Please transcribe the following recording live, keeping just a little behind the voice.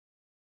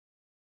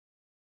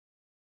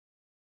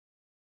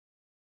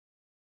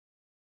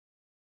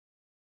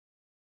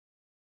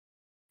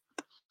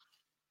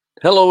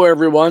Hello,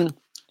 everyone.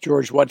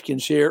 George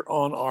Watkins here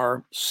on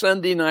our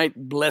Sunday night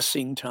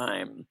blessing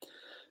time.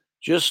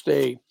 Just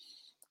a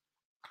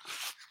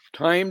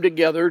time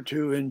together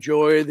to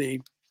enjoy the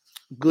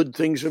good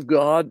things of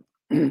God,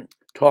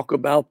 talk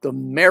about the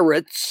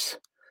merits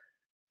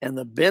and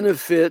the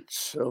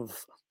benefits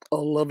of a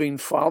loving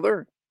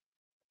Father,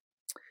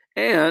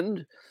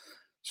 and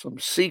some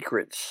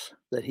secrets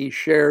that He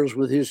shares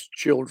with His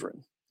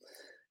children.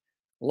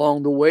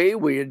 Along the way,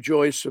 we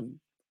enjoy some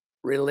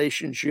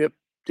relationship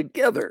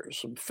together,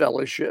 some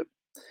fellowship,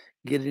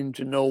 getting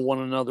to know one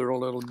another a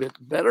little bit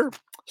better.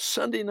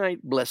 Sunday night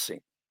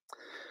blessing.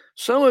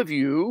 Some of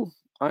you,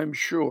 I'm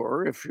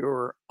sure, if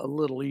you're a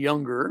little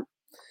younger,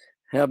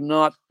 have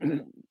not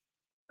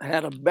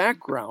had a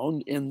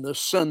background in the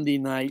Sunday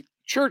night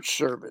church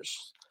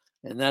service.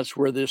 And that's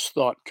where this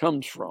thought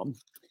comes from.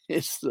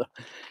 Is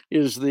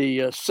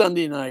the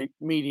Sunday night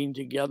meeting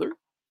together.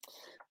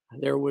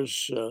 There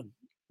was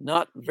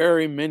not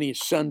very many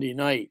Sunday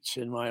nights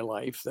in my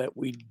life that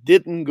we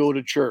didn't go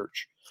to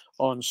church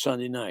on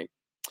Sunday night.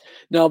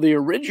 Now, the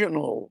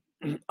original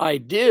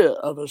idea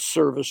of a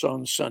service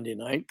on Sunday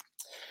night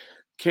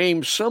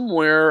came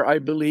somewhere, I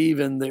believe,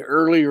 in the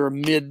earlier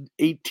mid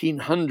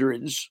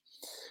 1800s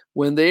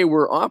when they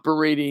were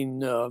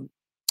operating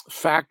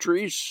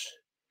factories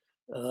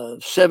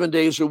 7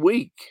 days a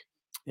week.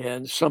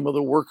 And some of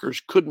the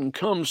workers couldn't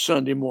come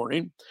Sunday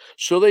morning.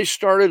 So they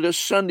started a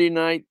Sunday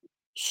night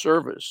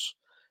service.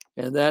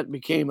 And that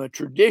became a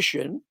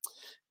tradition.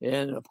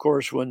 And of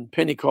course, when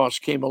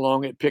Pentecost came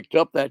along, it picked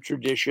up that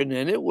tradition,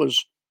 and it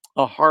was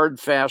a hard,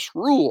 fast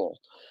rule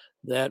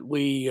that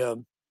we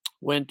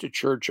went to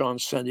church on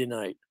Sunday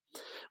night.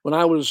 When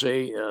I was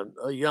a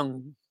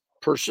young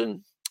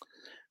person,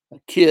 a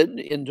kid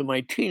into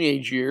my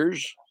teenage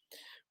years,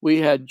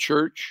 we had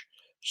church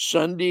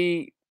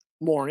Sunday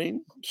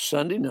morning,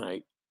 Sunday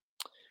night.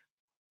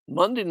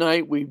 Monday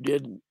night, we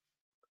did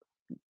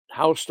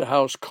house to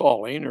house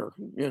calling or,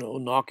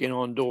 knocking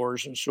on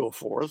doors and so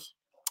forth.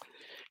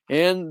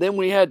 And then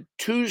we had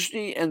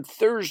Tuesday and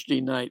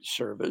Thursday night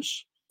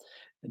service.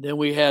 And then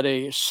we had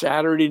a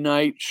Saturday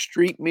night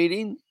street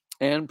meeting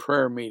and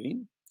prayer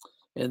meeting.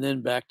 And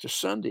then back to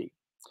Sunday.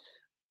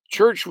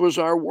 Church was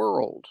our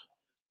world.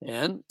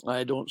 And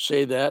I don't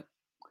say that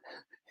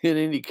in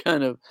any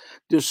kind of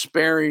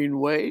despairing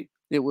way.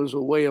 It was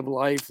a way of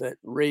life that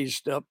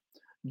raised up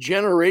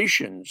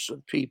generations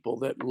of people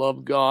that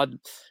love God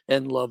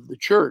and love the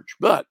church.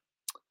 But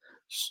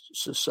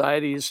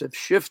societies have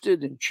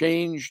shifted and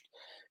changed,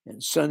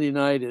 and Sunday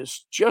night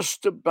is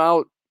just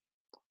about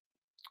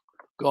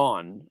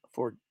gone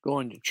for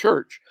going to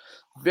church.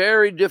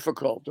 Very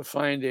difficult to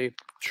find a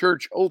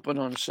church open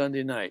on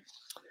Sunday night.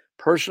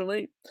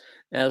 Personally,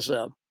 as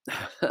a,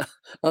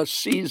 a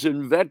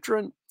seasoned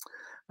veteran,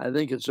 I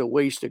think it's a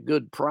waste of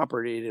good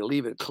property to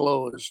leave it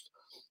closed.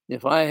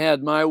 If I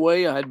had my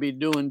way, I'd be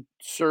doing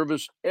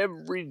service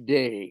every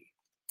day.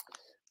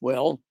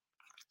 Well,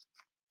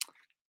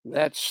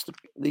 that's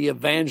the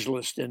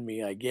evangelist in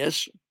me, I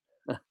guess.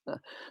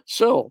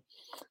 So,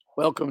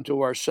 welcome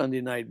to our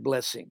Sunday night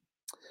blessing.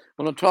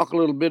 I'm going to talk a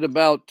little bit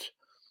about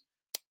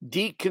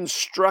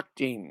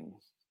deconstructing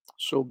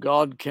so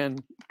God can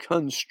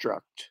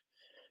construct,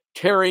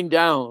 tearing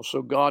down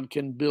so God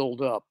can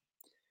build up,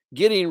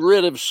 getting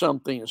rid of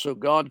something so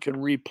God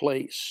can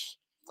replace,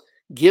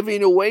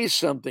 giving away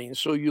something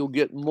so you'll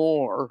get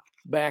more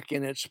back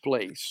in its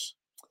place.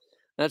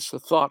 That's the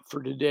thought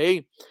for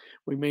today.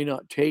 We may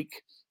not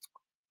take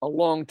a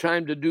long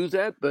time to do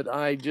that, but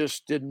I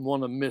just didn't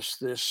want to miss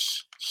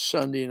this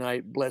Sunday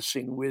night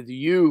blessing with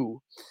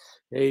you.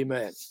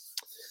 Amen.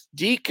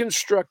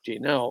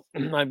 Deconstructing. Now,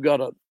 I've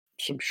got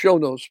some show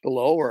notes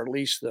below, or at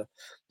least the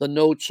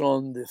notes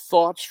on the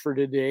thoughts for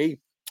today.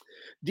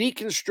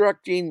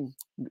 Deconstructing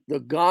the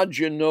God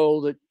you know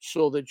that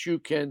so that you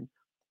can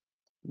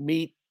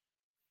meet,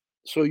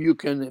 so you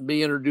can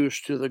be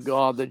introduced to the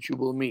God that you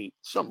will meet.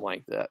 Something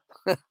like that.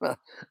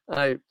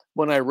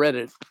 When I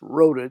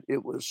wrote it,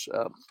 it was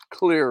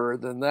clearer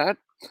than that.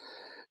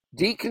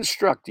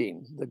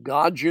 Deconstructing the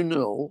God you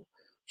know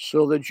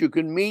so that you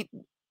can meet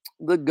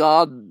the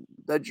God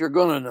that you're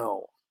going to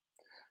know.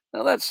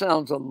 Now, that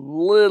sounds a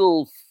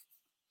little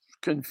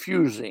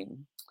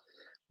confusing,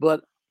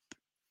 but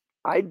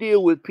I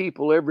deal with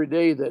people every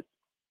day that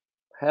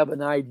have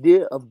an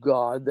idea of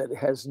God that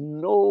has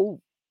nothing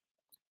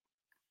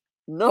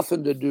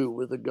to do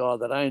with the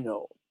God that I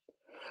know.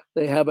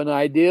 They have an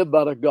idea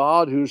about a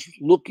God who's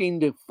looking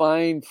to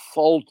find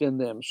fault in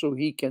them so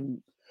he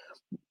can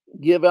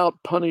give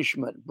out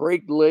punishment,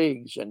 break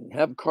legs, and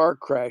have car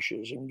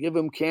crashes, and give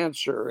them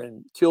cancer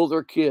and kill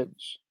their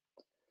kids.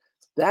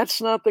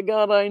 That's not the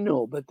God I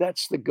know, but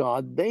that's the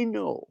God they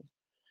know.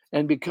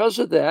 And because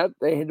of that,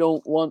 they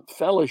don't want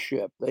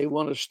fellowship. They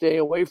want to stay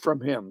away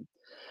from him.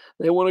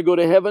 They want to go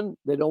to heaven.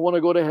 They don't want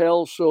to go to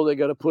hell, so they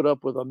got to put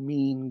up with a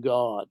mean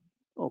God.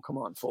 Oh, come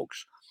on,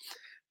 folks.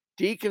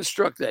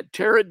 Deconstruct that,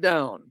 tear it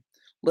down.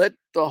 Let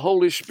the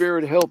Holy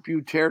Spirit help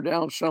you tear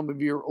down some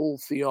of your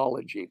old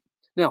theology.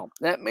 Now,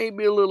 that may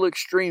be a little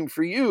extreme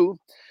for you,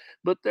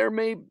 but there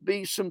may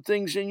be some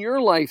things in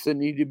your life that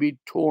need to be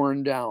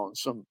torn down,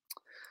 some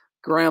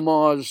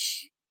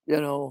grandma's,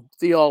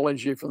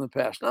 theology from the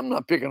past. I'm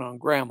not picking on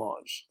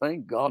grandmas.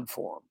 Thank God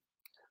for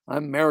them.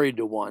 I'm married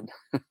to one.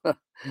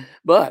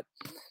 But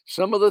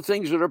some of the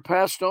things that are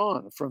passed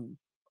on from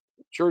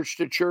church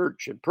to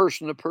church and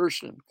person to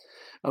person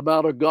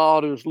about a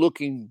God who's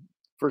looking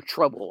for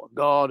trouble, a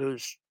God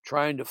who's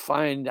trying to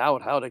find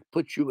out how to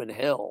put you in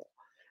hell,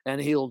 and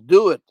he'll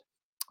do it.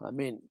 I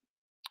mean,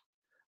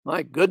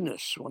 my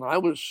goodness, when I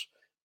was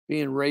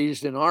being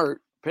raised in our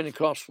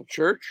Pentecostal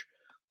church,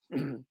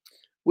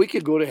 we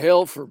could go to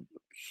hell for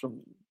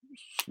some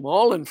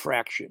small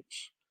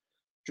infractions,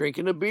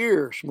 drinking a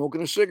beer,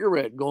 smoking a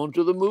cigarette, going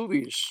to the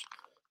movies.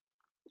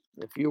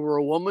 If you were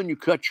a woman, you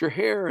cut your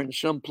hair. In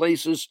some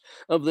places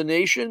of the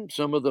nation,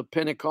 some of the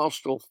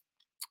Pentecostal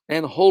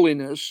and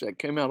holiness that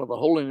came out of the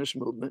holiness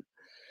movement,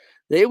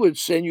 they would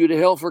send you to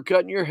hell for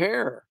cutting your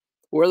hair.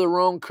 Wear the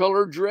wrong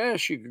color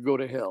dress, you could go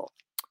to hell.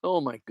 Oh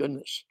my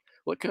goodness.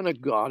 What kind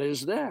of God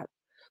is that?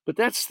 But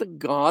that's the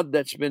God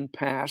that's been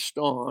passed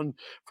on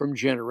from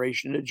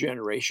generation to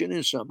generation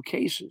in some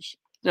cases.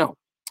 Now,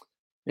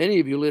 many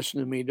of you listen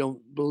to me don't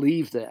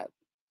believe that.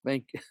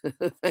 Thank,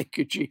 thank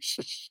you,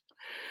 Jesus.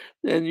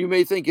 And you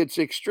may think it's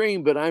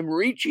extreme, but I'm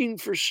reaching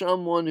for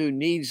someone who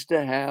needs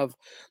to have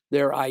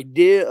their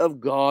idea of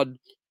God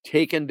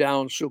taken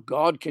down so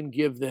God can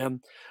give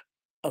them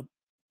a,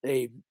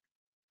 a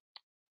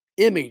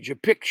image, a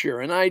picture,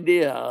 an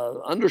idea,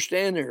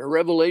 understanding, a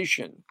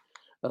revelation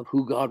of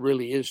who God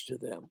really is to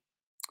them.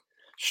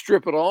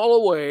 Strip it all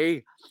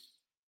away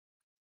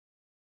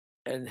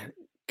and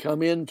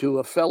come into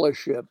a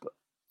fellowship,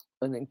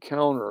 an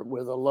encounter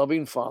with a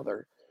loving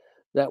Father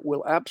that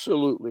will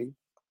absolutely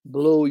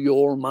blow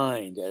your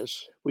mind,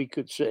 as we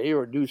could say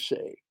or do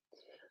say.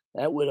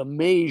 That would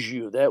amaze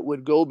you. That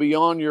would go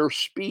beyond your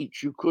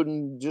speech. You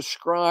couldn't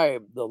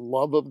describe the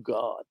love of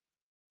God.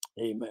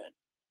 Amen.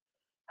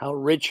 How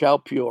rich, how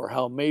pure,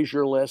 how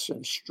measureless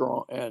and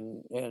strong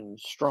and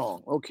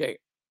strong. Okay.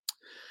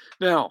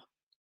 Now,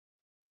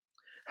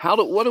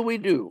 what do we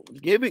do?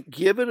 Give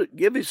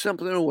it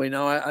something away.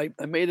 Now, I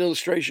made an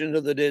illustration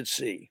of the Dead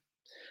Sea.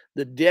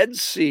 The Dead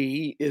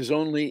Sea is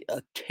only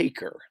a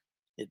taker.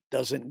 It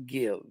doesn't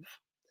give.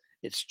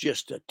 It's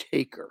just a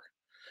taker.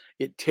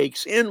 It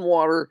takes in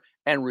water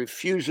and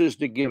refuses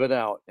to give it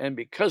out. And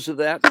because of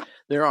that,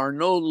 there are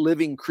no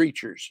living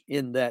creatures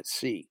in that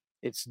sea.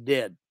 It's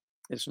dead.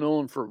 It's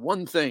known for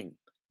one thing: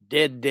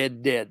 dead,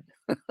 dead, dead.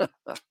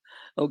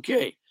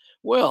 Okay.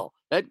 Well,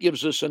 that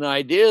gives us an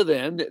idea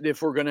then that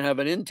if we're going to have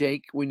an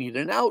intake, we need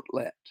an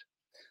outlet.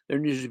 There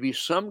needs to be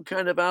some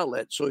kind of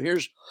outlet. So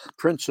here's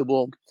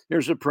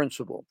a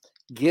principle.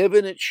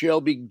 Given it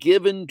shall be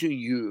given to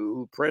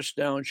you, pressed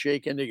down,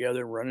 shaken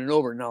together, and running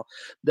over. Now,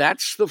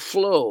 that's the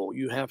flow.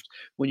 You have,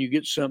 when you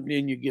get something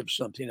in, you give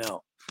something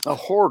out. A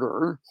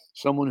hoarder,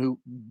 someone who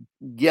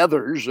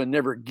gathers and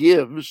never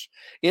gives,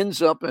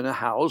 ends up in a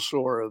house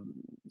or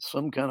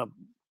some kind of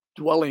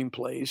dwelling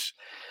place.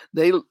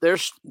 They're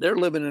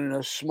living in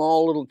a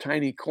small little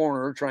tiny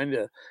corner trying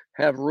to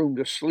have room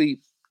to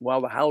sleep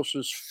while the house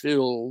is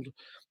filled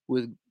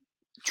with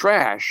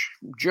trash,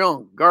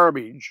 junk,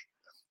 garbage,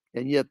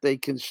 and yet they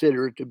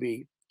consider it to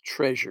be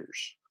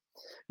treasures.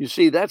 You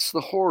see, that's the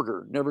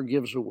hoarder, never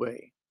gives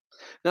away.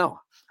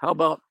 Now, how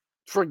about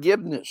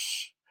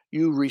forgiveness?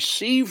 You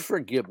receive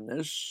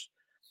forgiveness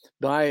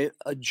by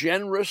a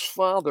generous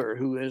Father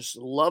who is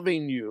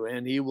loving you,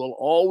 and he will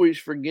always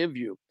forgive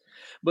you.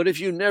 But if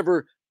you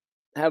never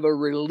have a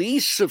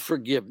release of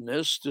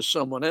forgiveness to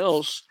someone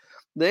else,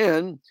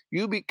 then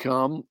you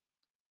become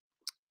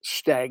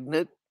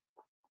stagnant,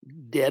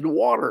 dead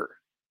water.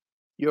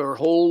 Your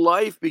whole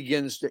life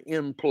begins to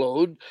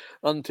implode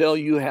until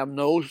you have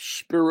no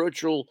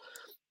spiritual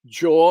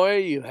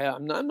joy.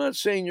 I'm not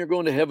saying you're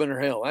going to heaven or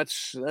hell.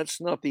 That's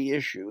not the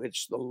issue.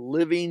 It's the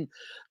living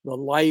the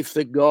life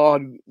that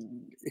God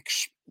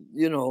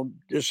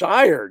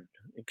desired,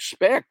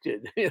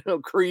 expected,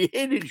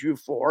 created you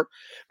for,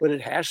 but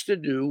it has to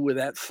do with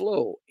that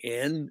flow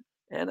in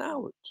and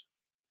out,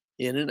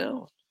 in and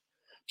out.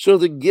 So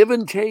the give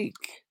and take,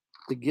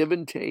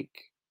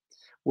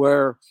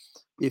 where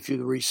if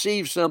you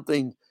receive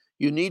something,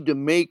 you need to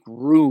make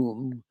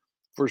room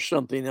for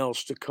something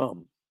else to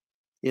come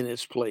in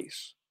its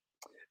place.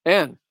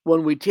 And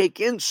when we take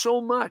in so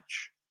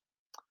much,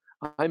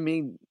 I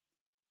mean,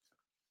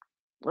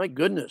 my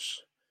goodness,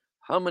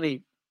 how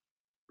many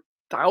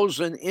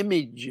thousand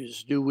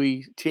images do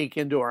we take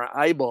into our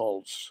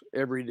eyeballs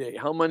every day?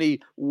 How many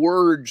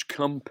words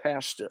come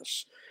past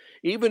us?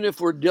 Even if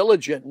we're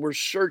diligent and we're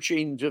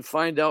searching to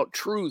find out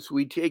truth,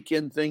 we take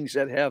in things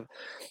that have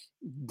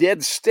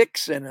dead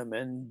sticks in them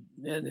and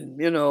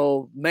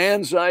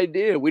man's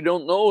idea. We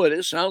don't know it.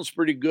 It sounds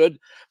pretty good,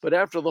 but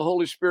after the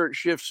Holy Spirit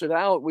shifts it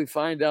out, we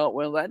find out,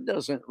 well, that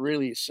doesn't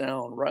really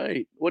sound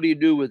right. What do you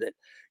do with it?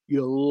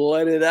 You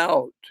let it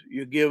out.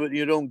 You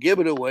don't give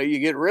it away, you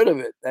get rid of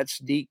it. That's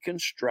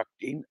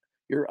deconstructing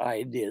your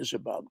ideas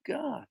about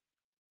God.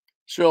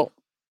 So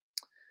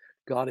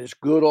God is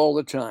good all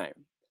the time.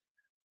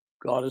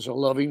 God is a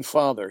loving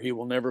Father. He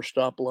will never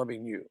stop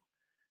loving you.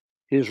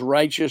 His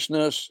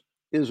righteousness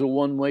is a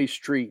one-way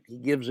street. He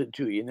gives it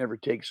to you, never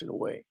takes it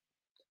away.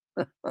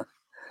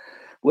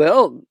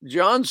 Well,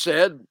 John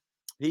said,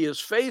 He is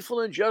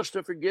faithful and just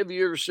to forgive you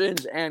your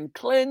sins and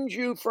cleanse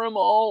you from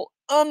all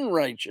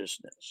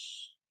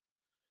unrighteousness.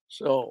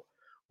 So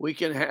we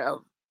can have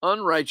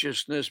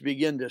unrighteousness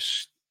begin to,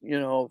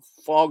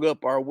 fog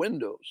up our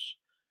windows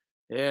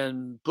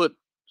and put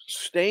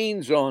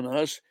stains on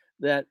us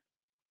that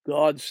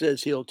God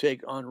says He'll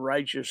take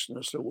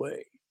unrighteousness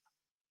away.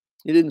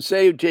 He didn't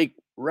say He'd take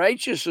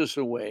righteousness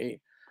away,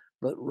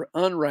 but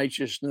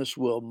unrighteousness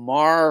will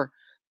mar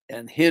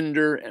and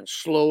hinder and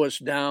slow us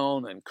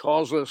down and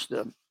cause us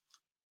to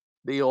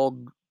be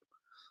all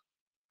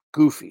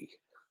goofy.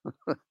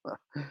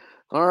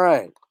 All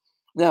right.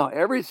 Now,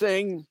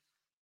 everything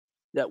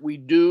that we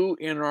do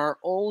in our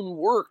own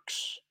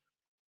works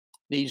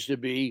needs to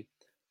be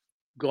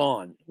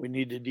gone. We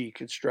need to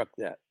deconstruct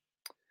that.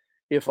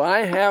 If I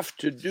have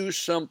to do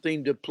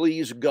something to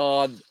please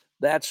God,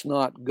 that's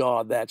not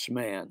God, that's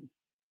man.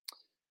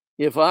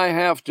 If I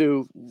have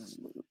to,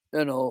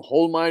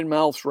 hold my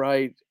mouth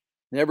right,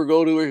 never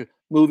go to a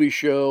movie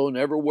show,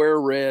 never wear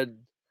red,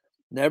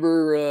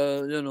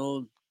 never,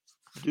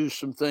 do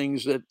some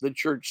things that the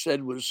church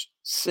said was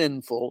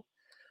sinful.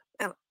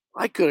 And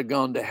I could have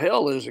gone to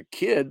hell as a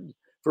kid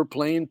for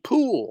playing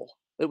pool.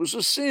 It was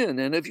a sin.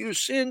 And if you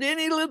sinned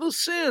any little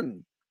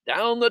sin,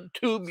 down the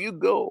tube you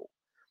go.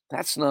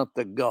 That's not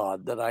the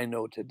God that I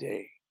know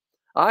today.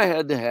 I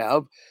had to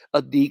have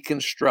a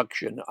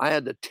deconstruction. I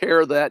had to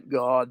tear that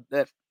God,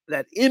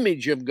 that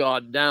image of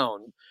God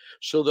down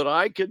so that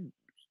I could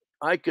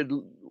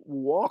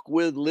walk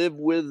with, live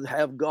with,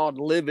 have God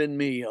live in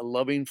me, a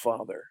loving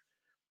Father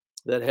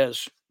that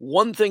has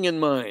one thing in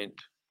mind,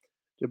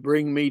 to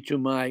bring me to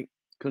my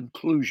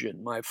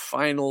conclusion, my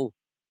final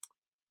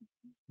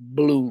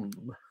bloom.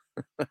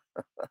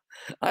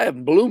 I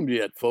haven't bloomed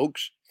yet,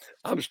 folks.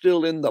 I'm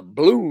still in the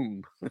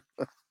bloom.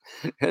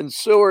 And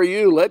so are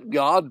you. Let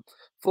God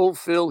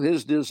fulfill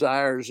His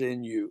desires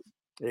in you.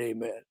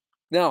 Amen.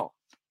 Now,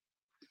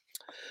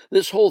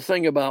 this whole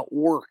thing about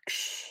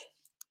works,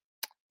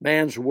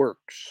 man's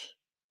works,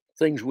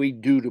 things we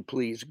do to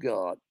please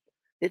God,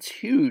 it's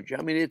huge.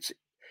 I mean,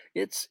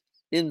 it's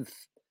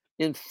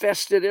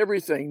infested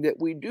everything that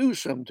we do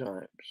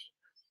sometimes,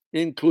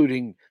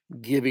 including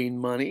giving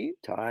money,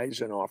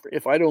 tithes, and offering.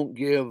 If I don't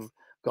give,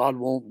 God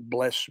won't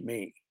bless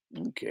me.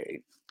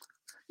 Okay,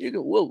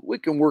 we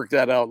can work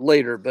that out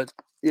later. But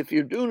if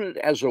you're doing it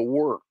as a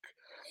work,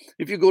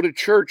 if you go to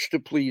church to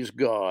please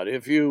God,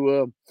 if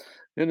you,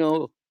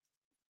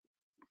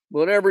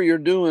 whatever you're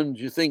doing,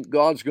 you think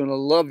God's going to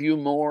love you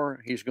more,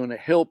 He's going to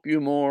help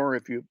you more.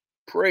 If you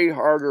pray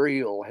harder,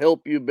 He'll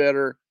help you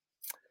better.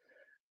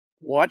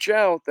 Watch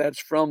out. That's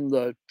from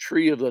the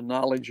tree of the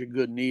knowledge of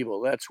good and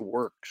evil. That's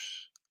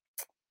works.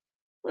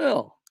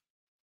 Well,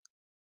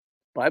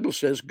 Bible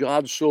says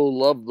God so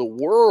loved the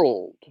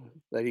world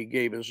that He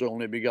gave His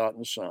only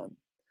begotten Son,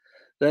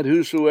 that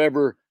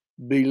whosoever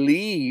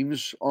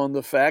believes on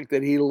the fact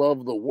that He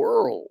loved the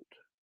world.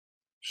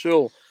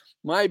 So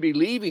my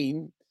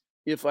believing,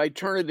 if I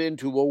turn it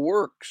into a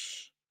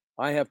works,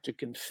 I have to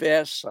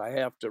confess, I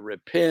have to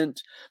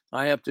repent,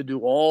 I have to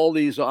do all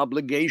these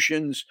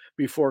obligations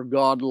before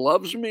God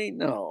loves me.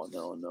 No.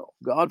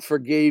 God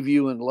forgave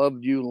you and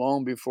loved you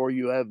long before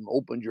you have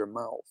opened your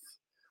mouth.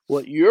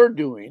 What you're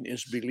doing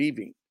is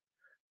believing.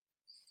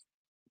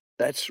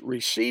 That's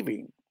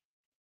receiving.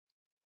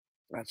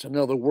 That's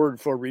another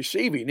word for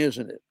receiving,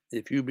 isn't it?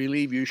 If you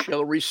believe, you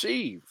shall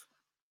receive.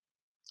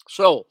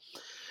 So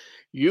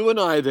you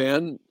and I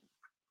then,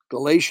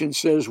 Galatians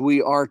says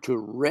we are to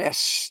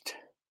rest.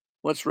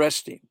 What's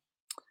resting?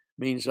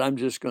 Means I'm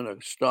just going to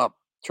stop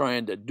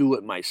trying to do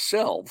it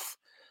myself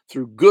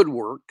through good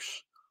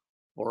works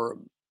or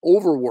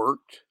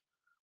overworked.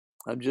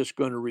 I'm just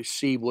going to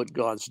receive what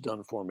God's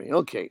done for me.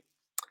 Okay,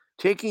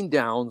 taking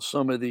down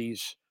some of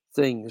these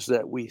things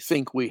that we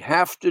think we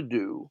have to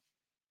do.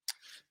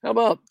 How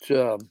about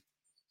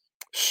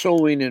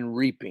sowing and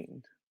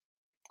reaping?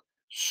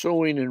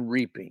 Sowing and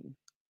reaping.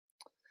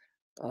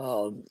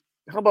 How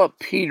about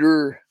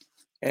Peter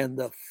and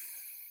the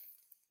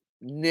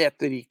net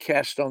that he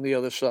cast on the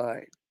other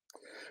side?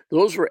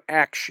 Those were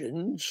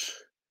actions,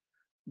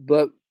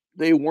 but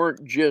they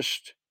weren't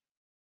just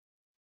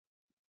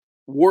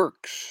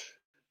works.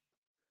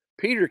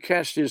 Peter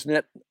cast his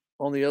net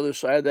on the other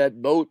side of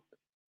that boat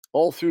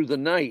all through the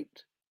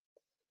night.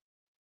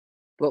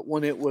 But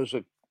when it was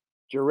a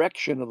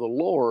direction of the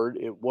Lord,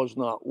 it was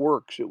not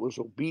works, it was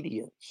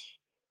obedience.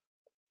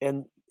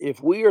 And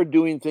if we are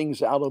doing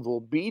things out of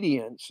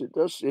obedience,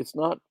 it's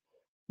not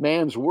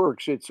man's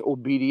works, it's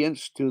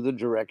obedience to the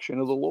direction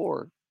of the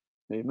Lord.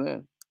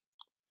 Amen.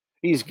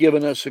 He's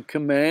given us a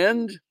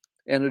command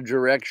and a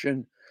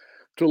direction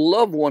to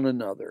love one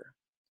another.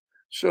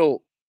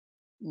 So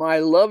my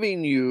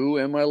loving you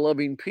and my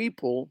loving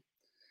people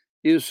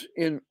is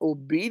in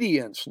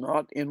obedience,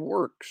 not in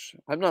works.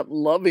 I'm not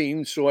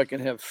loving so I can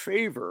have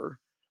favor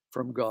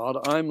from God.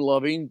 I'm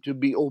loving to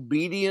be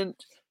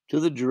obedient to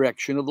the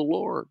direction of the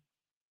Lord.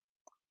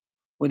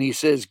 When he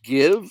says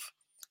give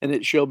and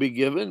it shall be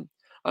given,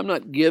 I'm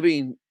not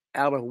giving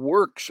out of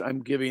works,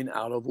 I'm giving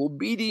out of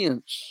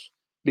obedience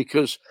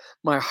because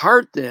my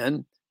heart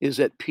then is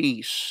at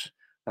peace.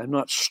 I'm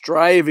not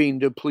striving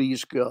to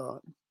please God.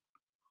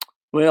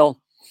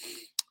 Well,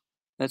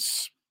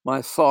 that's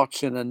my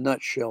thoughts in a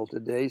nutshell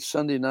today.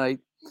 Sunday night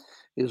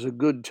is a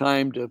good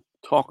time to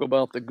talk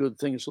about the good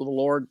things of the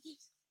Lord.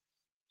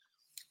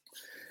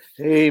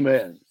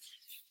 Amen.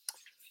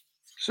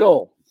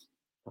 So,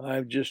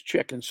 I'm just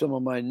checking some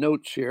of my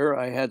notes here.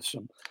 I had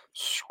some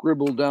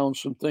scribbled down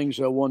some things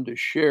I wanted to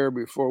share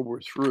before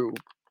we're through.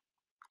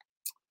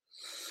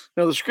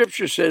 Now, the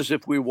scripture says,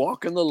 if we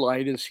walk in the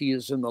light as he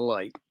is in the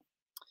light.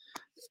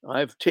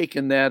 I've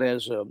taken that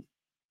as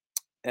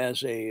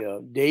a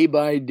day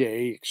by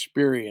day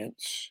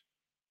experience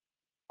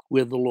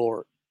with the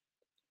Lord.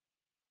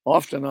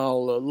 Often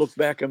I'll look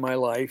back in my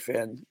life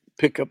and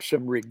pick up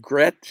some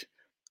regret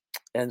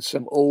and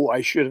some, oh,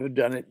 I should have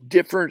done it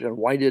different. And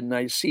why didn't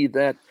I see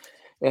that?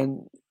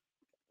 And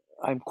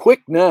I'm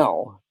quick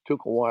now,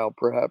 took a while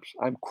perhaps.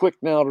 I'm quick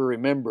now to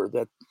remember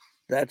that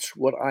that's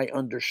what I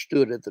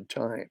understood at the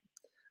time.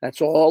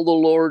 That's all the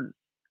Lord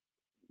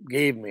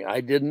gave me.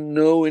 I didn't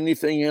know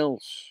anything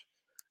else.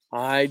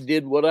 I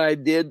did what I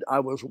did.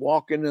 I was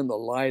walking in the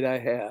light I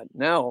had.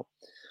 Now,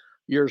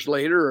 years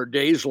later or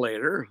days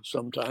later,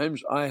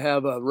 sometimes I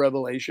have a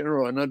revelation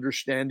or an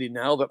understanding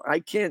now that I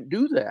can't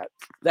do that.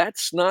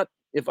 That's not,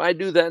 if I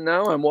do that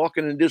now, I'm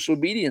walking in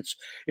disobedience.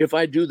 If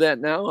I do that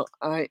now,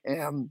 I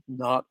am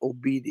not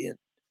obedient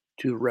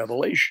to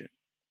revelation.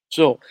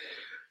 So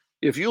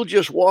if you'll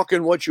just walk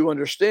in what you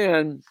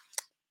understand,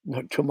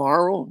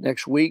 tomorrow,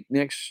 next week,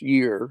 next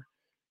year,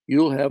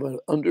 you'll have an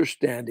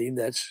understanding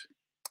that's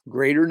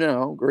greater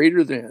now,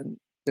 greater than,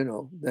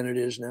 than it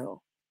is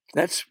now.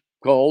 That's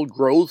called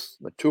growth,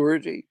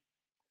 maturity,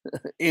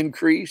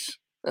 increase.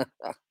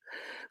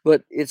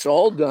 But it's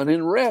all done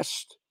in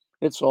rest.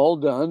 It's all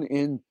done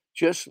in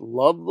just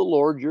love the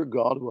Lord your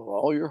God with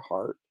all your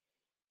heart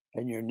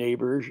and your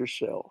neighbor as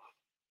yourself.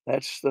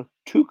 That's the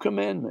two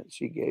commandments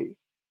he gave.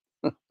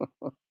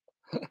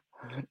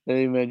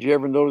 Amen. Did you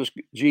ever notice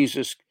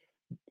Jesus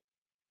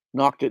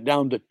knocked it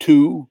down to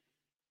two?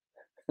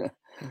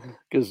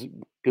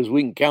 Because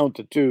we can count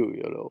to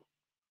two.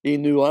 He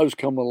knew I was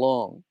coming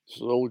along.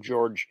 So old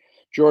George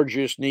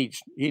just he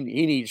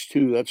needs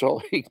two. That's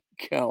all he can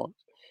count.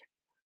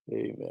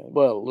 Amen.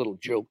 Well, a little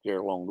joke there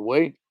along the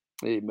way.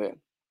 Amen.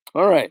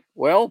 All right.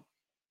 Well,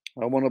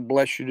 I want to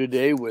bless you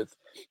today with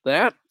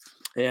that.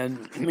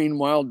 And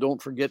meanwhile,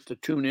 don't forget to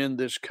tune in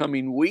this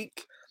coming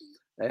week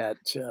at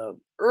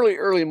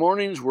early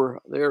mornings. We're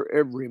there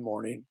every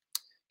morning,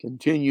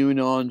 continuing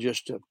on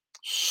just to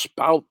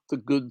spout the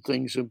good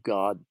things of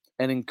God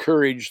and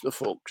encourage the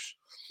folks.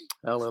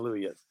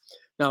 Hallelujah.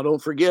 Now,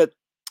 don't forget,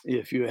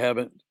 if you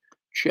haven't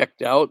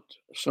checked out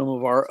some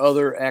of our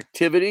other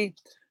activity,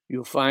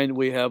 you'll find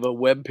we have a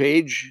web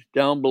page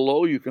down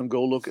below. You can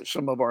go look at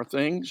some of our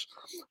things.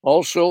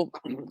 Also,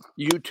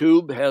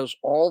 YouTube has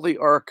all the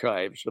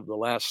archives of the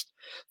last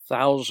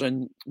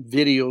 1,000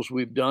 videos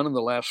we've done in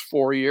the last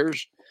 4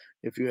 years.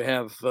 If you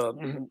have,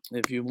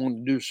 if you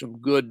want to do some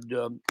good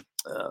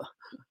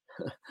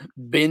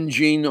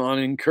binging on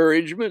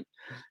encouragement,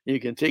 you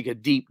can take a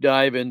deep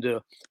dive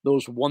into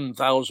those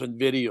 1,000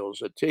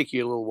 videos. It take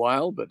you a little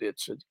while, but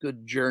it's a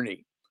good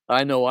journey.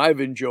 I know I've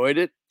enjoyed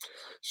it.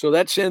 So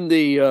that's in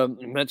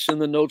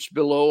the notes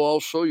below.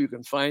 Also, you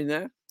can find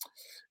that.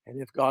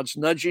 And if God's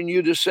nudging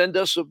you to send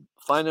us a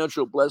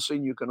financial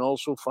blessing, you can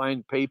also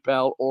find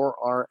PayPal or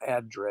our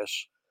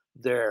address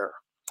there.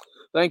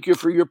 Thank you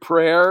for your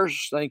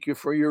prayers. Thank you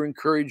for your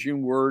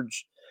encouraging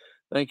words.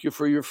 Thank you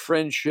for your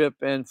friendship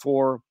and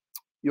for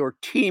your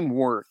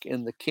teamwork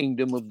in the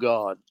kingdom of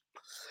God.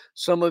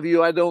 Some of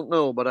you I don't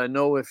know, but I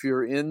know if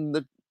you're in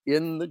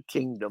the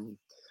kingdom,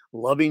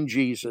 loving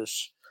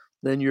Jesus,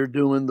 then you're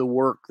doing the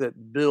work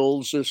that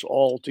builds us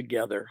all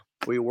together.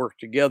 We work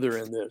together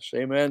in this.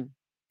 Amen.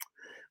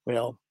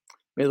 Well,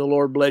 may the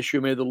Lord bless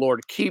you. May the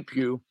Lord keep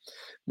you.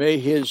 May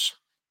his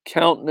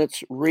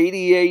countenance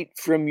radiate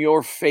from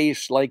your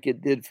face like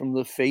it did from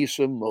the face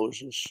of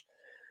Moses.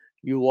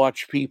 You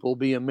watch people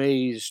be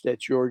amazed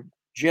at your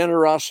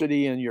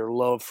generosity and your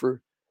love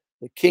for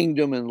the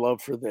kingdom and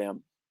love for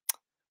them.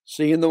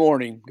 See you in the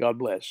morning. God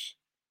bless.